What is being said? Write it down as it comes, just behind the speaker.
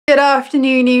Good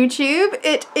afternoon, YouTube.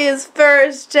 It is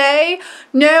Thursday.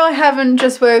 No, I haven't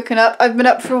just woken up. I've been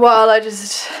up for a while. I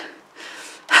just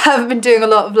haven't been doing a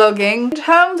lot of vlogging. In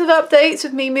terms of updates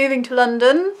with me moving to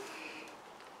London,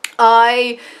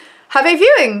 I have a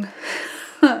viewing.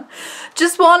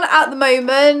 Just one at the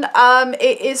moment.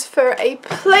 It is for a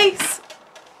place.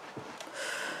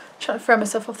 Trying to throw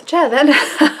myself off the chair then.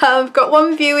 I've got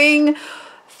one viewing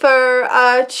for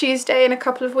Tuesday in a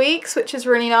couple of weeks, which is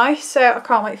really nice, so I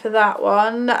can't wait for that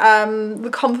one. The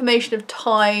confirmation of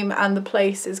time and the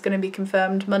place is going to be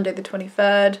confirmed Monday the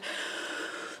 23rd.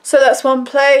 So that's one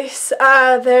place.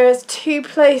 There's two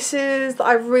places that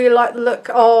I really like the look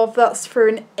of. That's for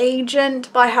an agent,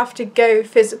 but I have to go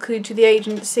physically to the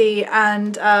agency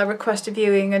and request a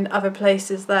viewing and other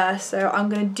places there. So I'm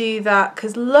going to do that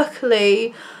because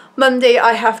luckily Monday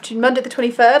the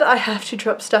 23rd, I have to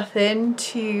drop stuff in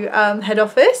to head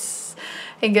office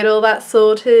and get all that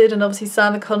sorted and obviously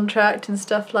sign the contract and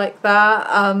stuff like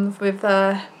that with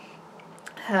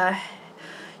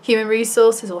human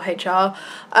resources or HR.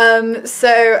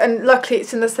 And luckily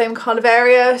it's in the same kind of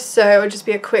area, so it'll just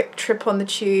be a quick trip on the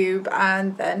tube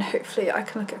and then hopefully I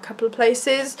can look at a couple of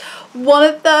places. One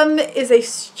of them is a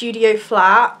studio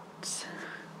flat.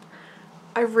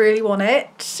 I really want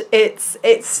it. It's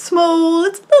small,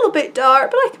 it's a little bit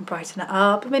dark, but I can brighten it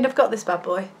up. I mean, I've got this bad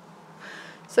boy,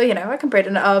 so you know, I can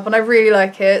brighten it up and I really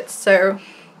like it, so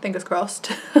fingers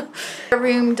crossed. The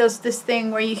room does this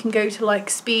thing where you can go to like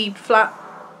speed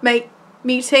flatmate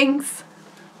meetings.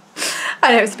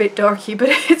 I know it's a bit dorky, but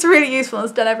it's really useful.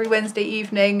 It's done every Wednesday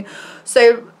evening,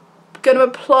 so I'm going to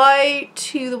apply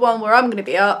to the one where I'm going to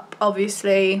be up,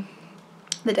 obviously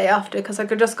the day after, because I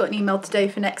just got an email today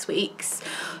for next week's,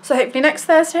 so hopefully next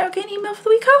Thursday I'll get an email for the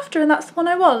week after and that's the one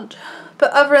I want. But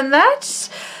other than that,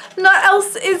 nothing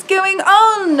else is going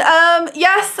on.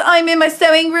 Yes, I'm in my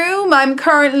sewing room. I'm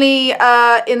currently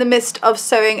in the midst of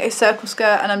sewing a circle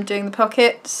skirt and I'm doing the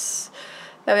pockets.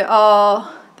 There we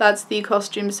are. That's the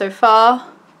costume so far.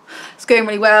 It's going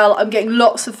really well. I'm getting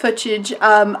lots of footage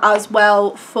as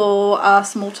well for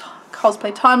some more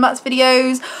cosplay time-lapse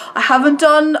videos. I haven't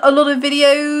done a lot of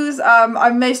videos.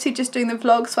 I'm mostly just doing the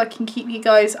vlogs so I can keep you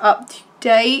guys up to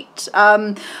date.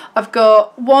 I've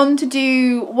got one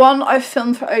I've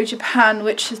filmed for O Japan,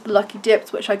 which is the Lucky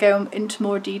Dips, which I go into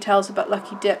more details about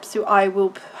Lucky Dips, so I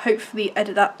will hopefully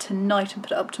edit that tonight and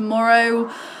put it up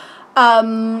tomorrow.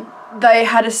 They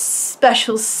had a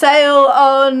special sale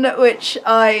on, which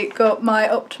I got my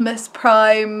Optimus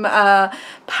Prime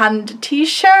panda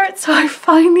t-shirt, so I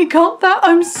finally got that.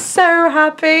 I'm so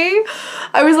happy.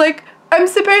 I was like, I'm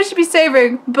supposed to be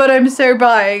saving, but I'm so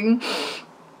buying.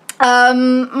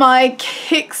 My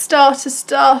Kickstarter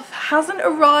stuff hasn't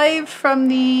arrived from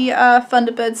the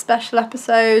Thunderbirds special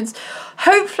episodes.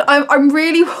 Hopefully, I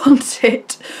really want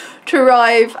it to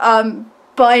arrive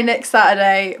by next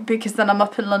Saturday, because then I'm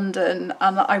up in London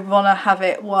and I want to have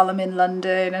it while I'm in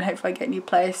London and hopefully I get a new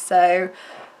place. So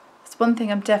that's one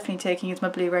thing I'm definitely taking, is my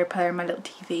Blu-ray player and my little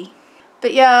TV.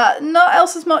 But yeah, not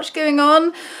else as much going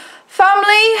on.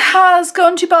 Family has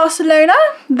gone to Barcelona.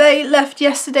 They left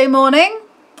yesterday morning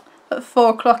at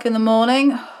 4 o'clock in the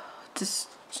morning.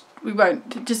 They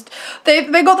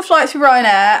got the flights with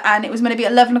Ryanair and it was meant to be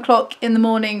at 11 o'clock in the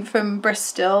morning from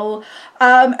Bristol,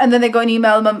 and then they got an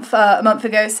email a month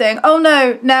ago saying, oh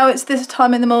no, now it's this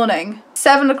time in the morning,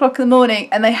 7 o'clock in the morning,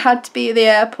 and they had to be at the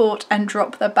airport and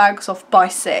drop their bags off by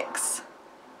 6.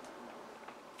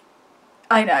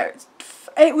 I know,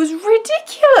 it was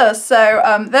ridiculous.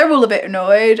 So they're all a bit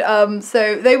annoyed.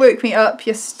 So they woke me up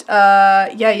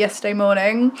yesterday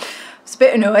morning. I was a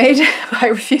bit annoyed, but I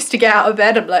refused to get out of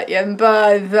bed. I'm like, yeah,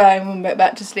 bye, I'm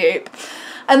back to sleep.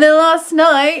 And then last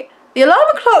night, the alarm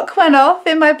clock went off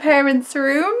in my parents'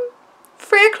 room,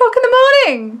 3 o'clock in the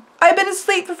morning. I've been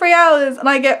asleep for 3 hours and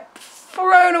I get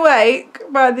thrown awake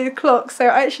by the clock, so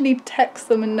I actually need to text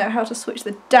them and know how to switch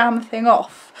the damn thing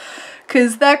off,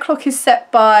 because their clock is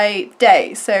set by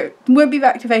day, so it won't be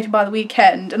activated by the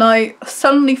weekend. And I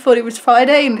suddenly thought it was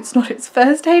Friday and it's not, it's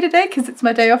Thursday today, because it's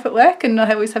my day off at work and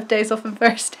I always have days off on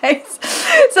Thursdays.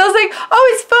 So I was like, oh,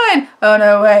 it's fine. Oh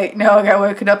no, wait, no, I get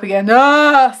woken up again.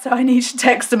 So I need to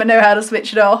text them and know how to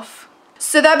switch it off.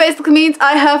 So that basically means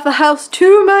I have the house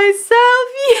to myself.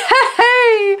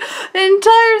 Yay! An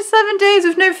entire 7 days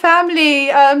with no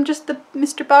family. Just the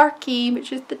Mr. Barky,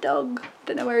 which is the dog.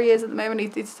 Don't know where he is at the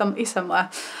moment. He's somewhere.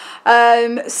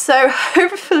 So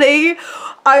hopefully,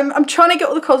 I'm trying to get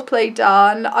all the cosplay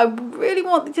done. I really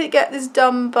want to get this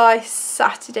done by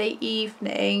Saturday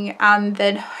evening, and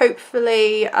then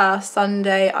hopefully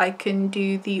Sunday I can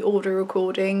do the audio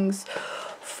recordings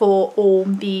for all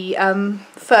the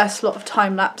first lot of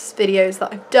time-lapse videos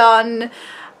that I've done,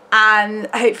 and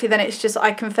hopefully then it's just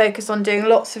I can focus on doing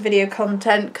lots of video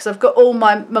content, because I've got all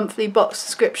my monthly box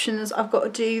subscriptions I've got to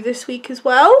do this week as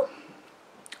well.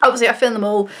 Obviously I filmed them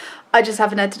all, I just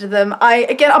haven't edited them. I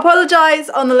again apologise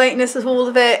on the lateness of all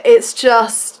of it. It's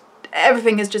just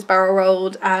everything is just barrel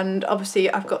rolled, and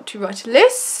obviously I've got to write a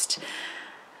list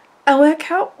and work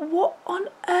out what on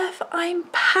earth I'm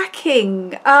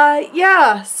packing.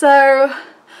 Yeah, so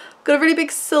got a really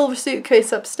big silver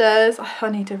suitcase upstairs. I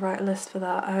need to write a list for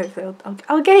that. I hope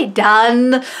I'll get it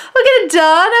done. I'll get it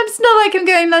done. It's not like I'm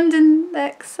going to London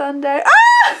next Sunday.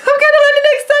 I'm going to London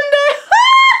next Sunday.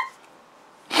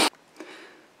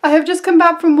 I have just come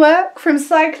back from work, from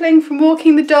cycling, from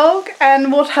walking the dog,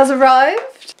 and what has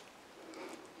arrived?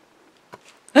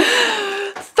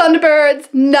 Thunderbirds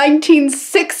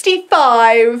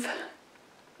 1965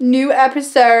 new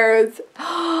episodes.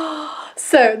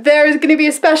 So there is going to be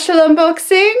a special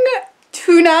unboxing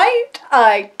tonight.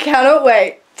 I cannot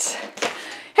wait.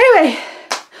 Anyway,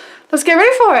 let's get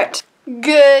ready for it.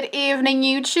 Good evening,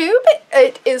 YouTube.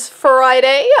 It is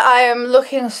Friday. I am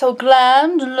looking so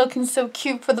glammed and looking so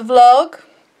cute for the vlog.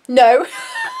 No.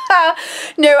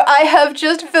 No, I have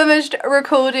just finished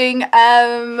recording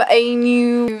a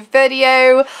new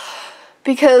video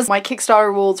because my Kickstarter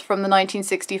rewards from the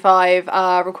 1965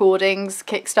 recordings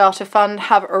Kickstarter fund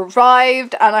have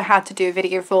arrived, and I had to do a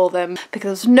video for them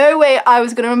because there's no way I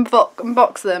was going to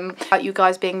unbox them without you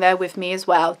guys being there with me as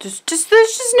well. There's just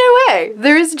no way.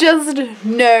 There is just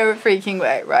no freaking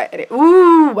way. Right.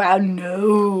 Ooh, wow,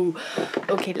 no.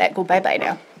 Okay, let go. Bye-bye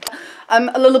now. I'm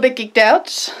a little bit geeked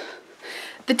out.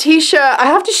 The t-shirt, I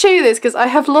have to show you this because I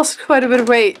have lost quite a bit of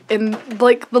weight in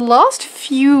like the last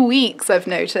few weeks, I've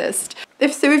noticed.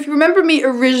 If you remember me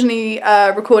originally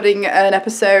recording an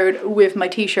episode with my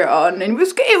t-shirt on, and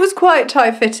it was quite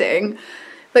tight-fitting.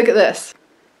 Look at this.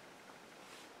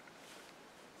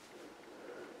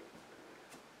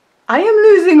 I am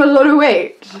losing a lot of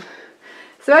weight.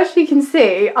 So as you can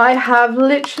see, I have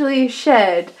literally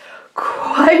shed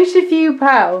quite a few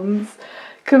pounds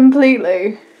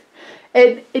completely.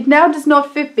 It now does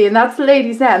not fit me, and that's a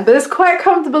lady's hand, but it's quite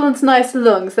comfortable and it's nice and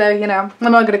long, so you know,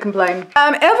 I'm not going to complain.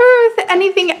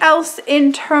 Anything else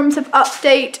in terms of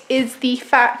update is the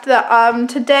fact that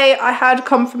today I had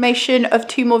confirmation of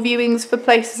 2 more viewings for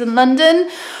places in London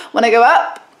when I go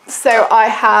up. So I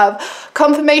have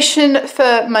confirmation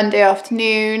for Monday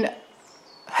afternoon,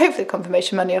 hopefully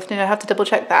confirmation Monday afternoon, I have to double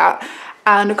check that,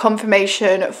 and a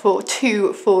confirmation for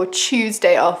 2 for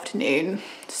Tuesday afternoon.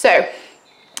 So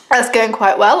that's going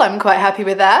quite well. I'm quite happy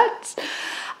with that.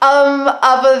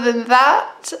 Other than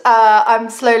that, I'm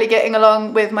slowly getting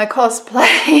along with my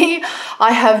cosplay.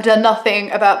 I have done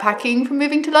nothing about packing from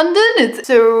moving to London.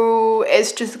 So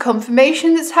it's just a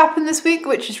confirmation that's happened this week,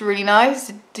 which is really nice.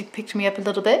 It picked me up a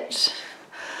little bit.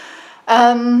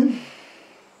 And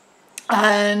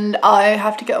I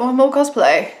have to get on more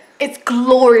cosplay. It's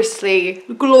gloriously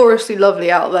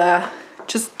lovely out there.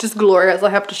 Just glorious, I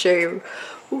have to show you.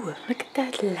 Ooh, look at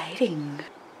that lighting.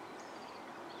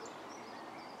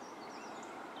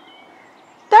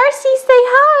 Darcy, say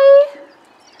hi.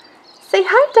 Say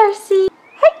hi, Darcy.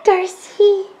 Hi,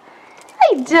 Darcy.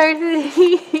 Hi,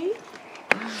 Darcy.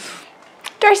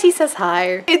 Darcy says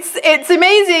hi. It's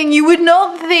amazing. You would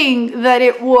not think that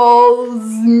it was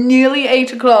nearly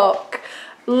 8 o'clock.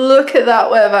 Look at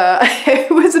that weather.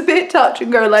 It was a bit touch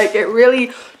and go, like it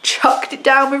really chucked it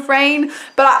down with rain,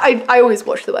 but I always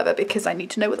watch the weather because I need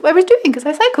to know what the weather's doing because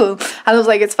I cycle, and I was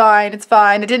like, it's fine, it's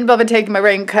fine. I didn't bother taking my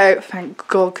raincoat, thank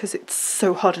God, because it's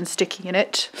so hot and sticky in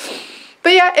it.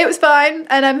 But yeah, it was fine,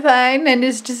 and I'm fine, and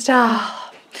it's just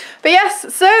But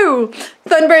yes, so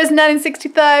Thunderbirds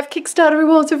 1965 Kickstarter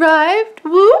rewards arrived,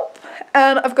 whoop,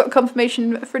 and I've got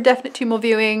confirmation for definite 2 more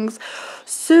viewings,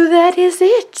 so that is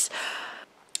it.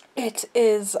 It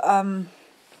is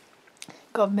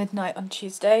midnight on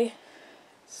Tuesday,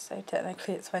 so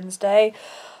technically it's Wednesday.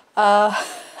 I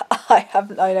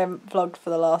haven't vlogged for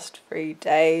the last 3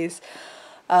 days.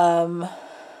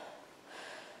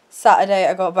 Saturday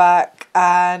I got back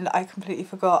and I completely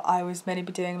forgot I was meant to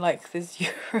be doing like this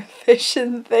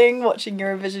Eurovision thing, watching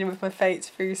Eurovision with my mates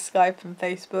through Skype and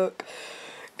Facebook,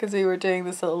 because we were doing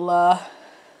this little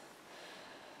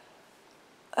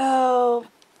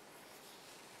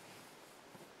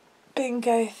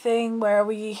bingo thing where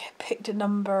we picked a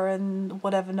number, and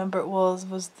whatever number it was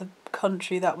the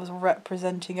country that was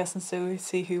representing us, and so we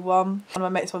see who won. One of my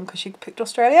mates won because she picked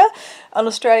Australia, and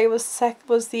Australia was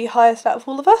the highest out of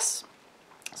all of us,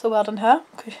 so well done her,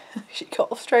 she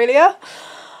got Australia.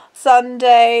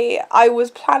 Sunday. I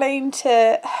was planning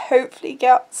to hopefully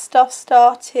get stuff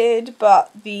started,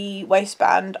 but the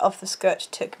waistband of the skirt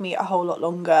took me a whole lot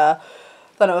longer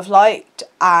than I would have liked,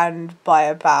 and by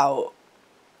about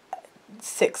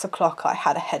 6 o'clock I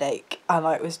had a headache, and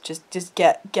I was just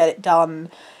get it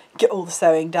done, get all the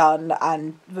sewing done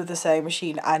and with the sewing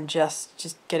machine, and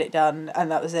just get it done, and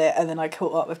that was it. And then I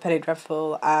caught up with Penny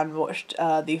Dreadful and watched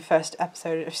the first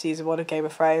episode of season 1 of Game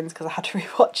of Thrones, because I had to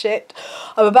rewatch it.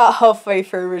 I'm about halfway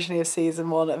through originally of season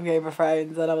 1 of Game of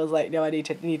Thrones, and I was like, no, I need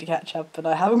to catch up, and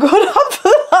I haven't gone up for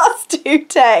the last 2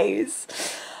 days.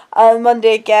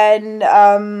 Monday again,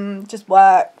 just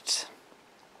worked.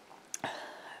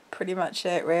 Pretty much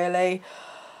it, really.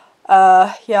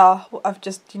 Yeah, I've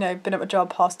just, been at my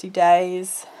job past 2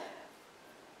 days.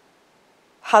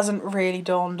 Hasn't really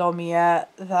dawned on me yet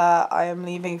that I am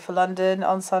leaving for London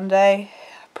on Sunday.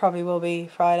 Probably will be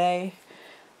Friday.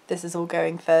 This is all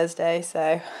going Thursday,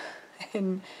 so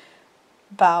in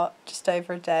about just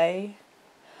over a day.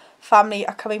 Family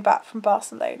are coming back from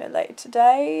Barcelona later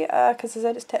today, because I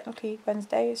said it's technically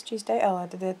Wednesday, it's Tuesday. Oh,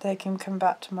 they can come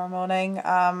back tomorrow morning.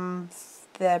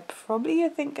 They're probably, I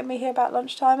think, going to be here about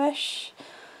lunchtime-ish.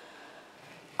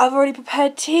 I've already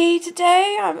prepared tea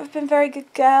today. I've been a very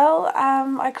good girl.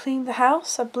 I cleaned the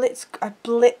house. I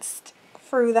blitzed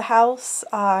through the house.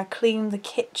 I cleaned the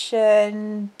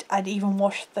kitchen. I'd even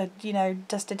washed the,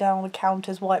 dusted down all the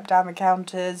counters, wiped down the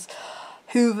counters,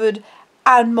 hoovered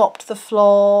and mopped the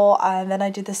floor, and then I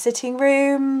did the sitting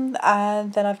room,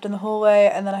 and then I've done the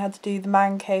hallway, and then I had to do the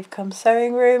man cave cum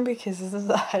sewing room because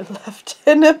I left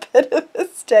in a bit of a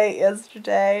state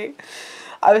yesterday.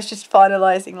 I was just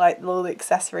finalising like all the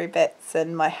accessory bits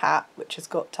and my hat, which has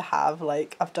got to have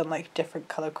I've done different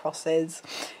colour crosses.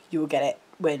 You will get it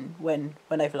when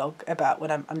I vlog about when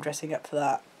I'm dressing up for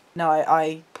that. Now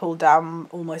I pulled down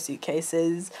all my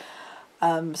suitcases.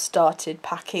 Started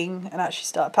packing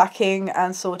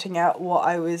and sorting out what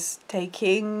I was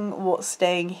taking, what's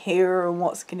staying here and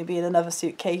what's going to be in another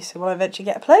suitcase when I eventually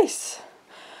get a place.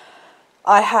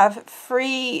 I have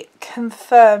 3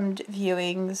 confirmed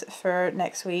viewings for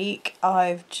next week.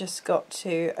 I've just got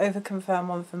to overconfirm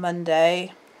one for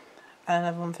Monday and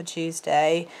another one for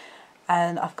Tuesday,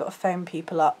 and I've got to phone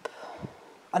people up.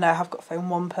 I know I've got to phone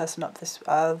one person up this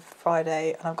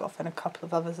Friday, and I've got to phone a couple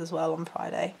of others as well on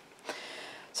Friday.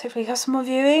 So hopefully have some more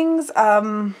viewings.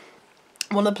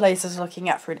 One of the places I was looking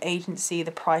at for an agency,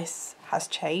 the price has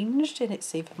changed and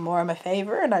it's even more in my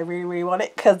favour, and I really, really want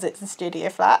it because it's a studio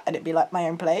flat and it'd be like my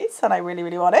own place, and I really,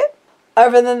 really want it.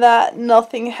 Other than that,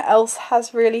 nothing else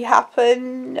has really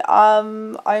happened.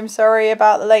 I'm sorry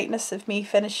about the lateness of me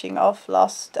finishing off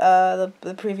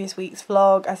the previous week's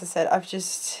vlog. As I said, I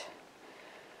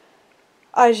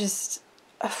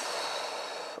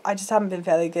just haven't been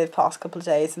fairly good the past couple of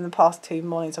days, and the past 2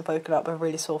 mornings I've woken up with a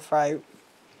really sore throat.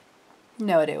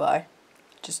 No idea why.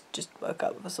 Just woke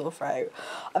up with a sore throat.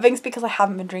 I think it's because I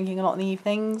haven't been drinking a lot in the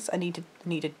evenings. I need to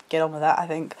get on with that. I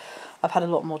think I've had a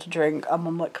lot more to drink. I'm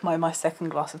on my 2nd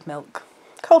glass of milk.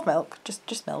 Cold milk,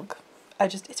 just milk.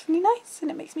 It's really nice and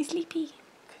it makes me sleepy.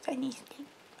 Because I need sleep.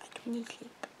 I do need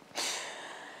sleep.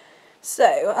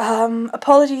 So,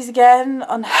 apologies again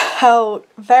on how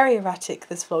very erratic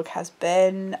this vlog has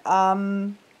been.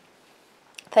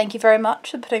 Thank you very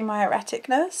much for putting my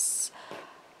erraticness.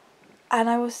 And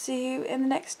I will see you in the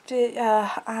next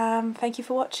thank you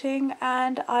for watching,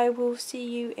 and I will see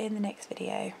you in the next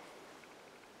video.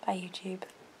 Bye, YouTube.